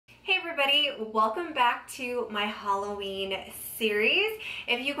everybody, welcome back to my Halloween series.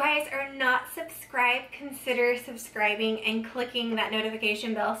 If you guys are not subscribed, consider subscribing and clicking that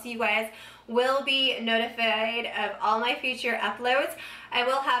notification bell so you guys will be notified of all my future uploads. I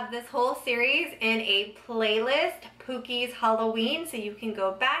will have this whole series in a playlist, Pookies Halloween, so you can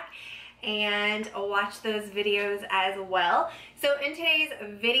go back and watch those videos as well. So in today's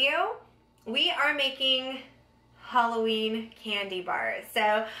video, we are making Halloween candy bars. So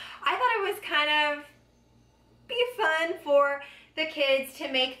I thought it was kind of be fun for the kids to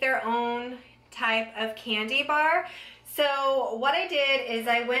make their own type of candy bar. So what I did is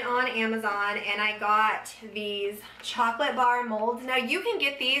I went on Amazon and I got these chocolate bar molds. Now you can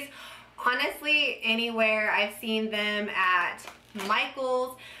get these honestly anywhere. I've seen them at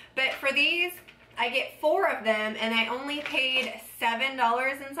Michael's, but for these I get 4 of them and I only paid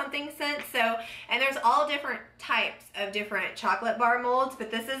 $7 and something cents. So, and there's all different types of different chocolate bar molds,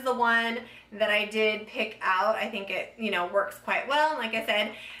 but this is the one that I did pick out. I think it, works quite well. And like I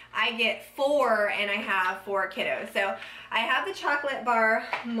said, I get 4 and I have 4 kiddos. So I have the chocolate bar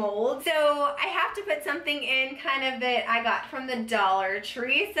mold. So I have to put something in kind of that I got from the Dollar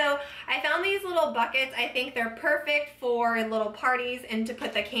Tree. So I found these little buckets. I think they're perfect for little parties and to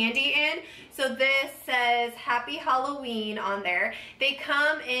put the candy in. So this says Happy Halloween on there. They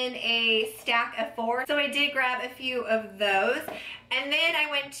come in a stack of 4. So I did grab a few of those. And then I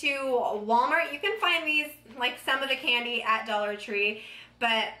went to Walmart. You can find these, like some of the candy at Dollar Tree,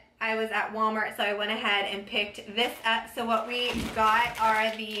 but I was at Walmart, so I went ahead and picked this up. So what we got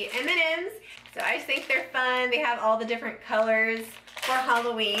are the M&Ms. So I just think they're fun. They have all the different colors for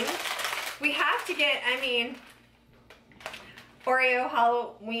Halloween. We have to get, Oreo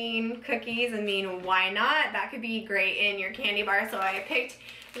Halloween cookies. Why not? That could be great in your candy bar. So I picked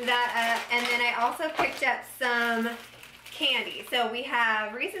that up. And then I also picked up some candy. So we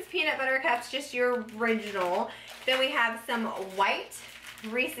have Reese's Peanut Butter Cups, just your original. Then we have some white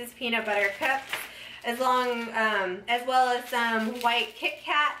Reese's Peanut Butter Cups, as well as some white Kit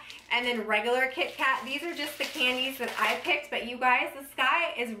Kat and then regular Kit Kat. These are just the candies that I picked, but you guys, the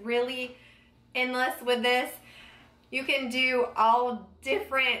sky is really endless with this. You can do all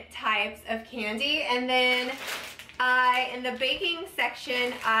different types of candy. And then in the baking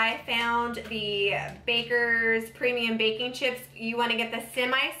section, I found the Baker's Premium Baking Chips. You want to get the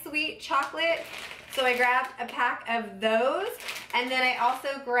semi-sweet chocolate. So I grabbed a pack of those, and then I also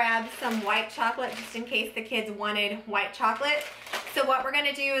grabbed some white chocolate just in case the kids wanted white chocolate. So what we're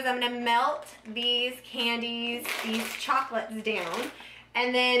gonna do is I'm gonna melt these candies, these chocolates down,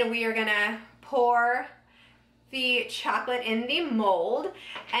 and then we are gonna pour the chocolate in the mold.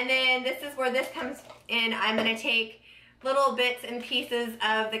 And then this is where this comes in. I'm gonna take little bits and pieces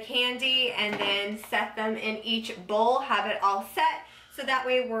of the candy and then set them in each bowl, have it all set. So that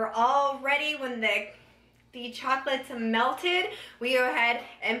way we're all ready when the chocolate's melted. We go ahead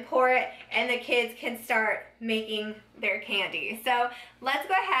and pour it and the kids can start making their candy. So let's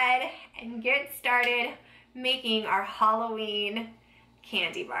go ahead and get started making our Halloween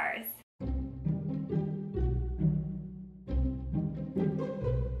candy bars.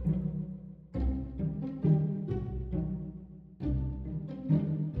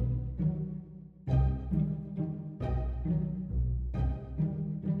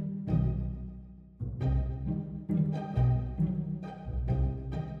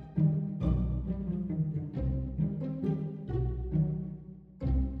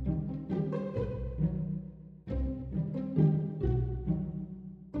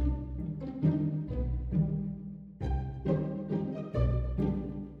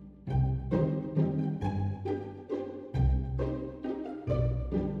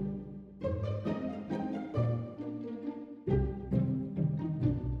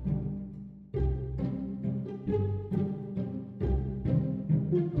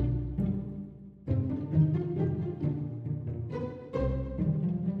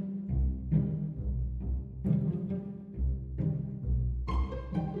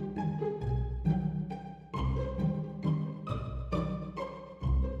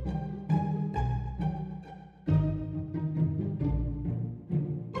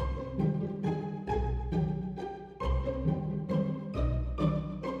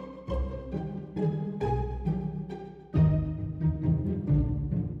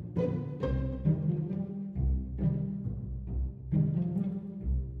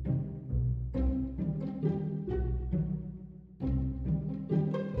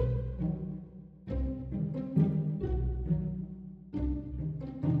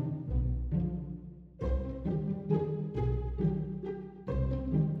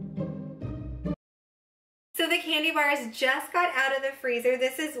 the candy bars just got out of the freezer.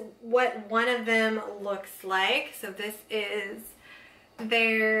 This is what one of them looks like. So this is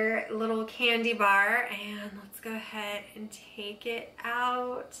their little candy bar, and let's go ahead and take it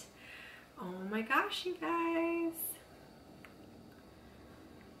out. Oh my gosh, you guys.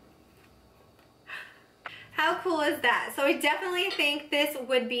 How cool is that? So I definitely think this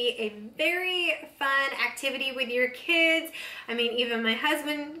would be a very fun activity with your kids. I mean, even my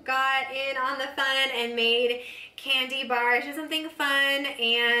husband got in on the fun and made candy bars, just something fun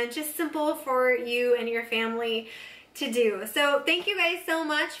and just simple for you and your family to do. So thank you guys so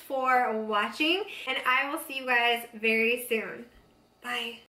much for watching, and I will see you guys very soon. Bye.